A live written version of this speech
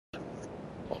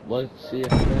Let's see if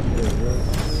that's really.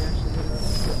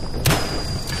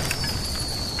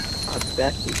 I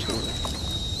bet you should.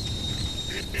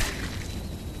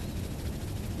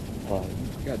 Oh,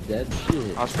 you got dead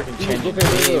shit. I was freaking Dude, changing look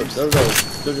at names. No,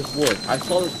 just look. I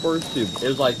saw this first tube. It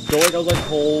was like going. I was like,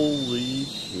 holy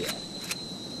shit.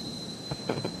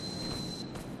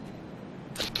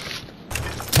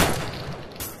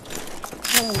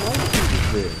 I don't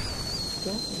like this.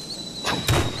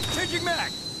 Changing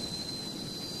mag!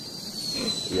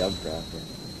 Yeah, I'm crafting.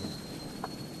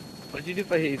 What'd you do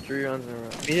if I hit you 3 rounds in a row?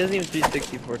 He doesn't even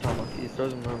 360 for Tomahawk, he just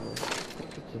throws them normally.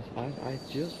 I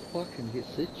just fucking get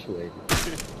situated.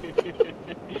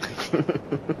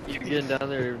 You getting down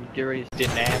there and get ready to...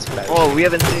 Didn't ask, but Oh, we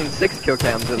haven't seen 6 kill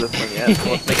cams in this one yet, so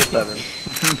let's make it 7.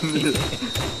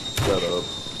 Shut up.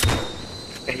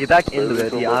 Okay, get back into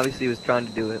it, he obviously was trying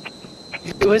to do it.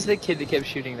 Who was the kid that kept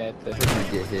shooting that? You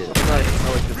get hit.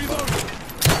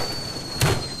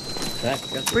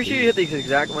 Pretty sure you hit the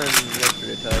exact one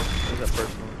yesterday, Ty. Was that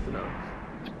personal? No.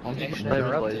 Connection Not even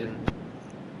interrupted.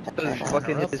 blazing.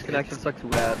 Fucking his connection sucks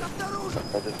bad.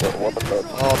 What the fuck?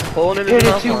 Oh, pulling him in Hit the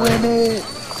it mouth to line. win it!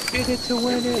 Hit it to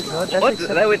win it! No, that's What?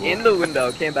 acceptable. That went in the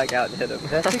window, came back out and hit him.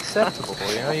 That's acceptable,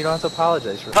 you know, you don't have to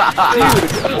apologize for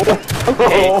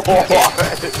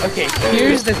Okay,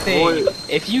 here's the thing.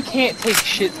 If you can't take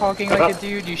shit talking like a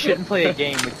dude, you shouldn't play a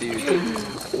game with dudes.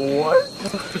 What?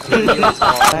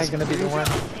 I'm gonna be the one.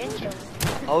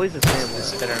 Always the same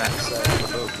This one. better not suck.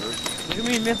 Look at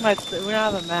me miss my. We're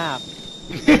out of the map.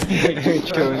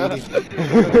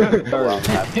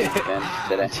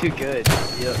 Too good.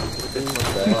 Yep.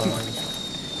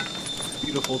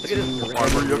 Beautiful Look at his Why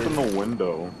were you up in the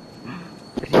window?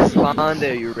 He spawned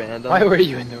there, you random. Why were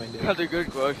you in the window? That's a good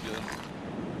question.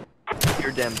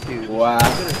 You're damn too. Wow.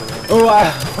 Oh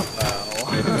wow!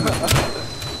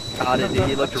 Got it, dude.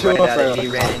 He looked right at it and he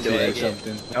ran into it.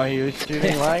 Oh, he was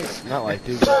shooting lights? Not like,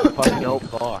 dude. Fucking Nope.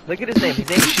 fuck. Look at his name. His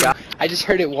name's Shot. I just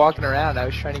heard it walking around. I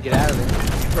was trying to get out of it.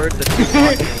 You heard the two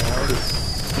walking around.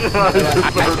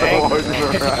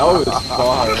 That was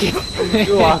fun.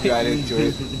 You walked right into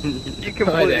it. You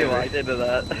completely Whatever. walked into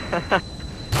that.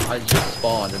 I just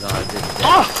spawned and I did.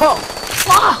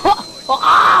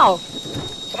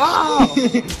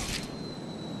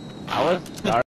 I was.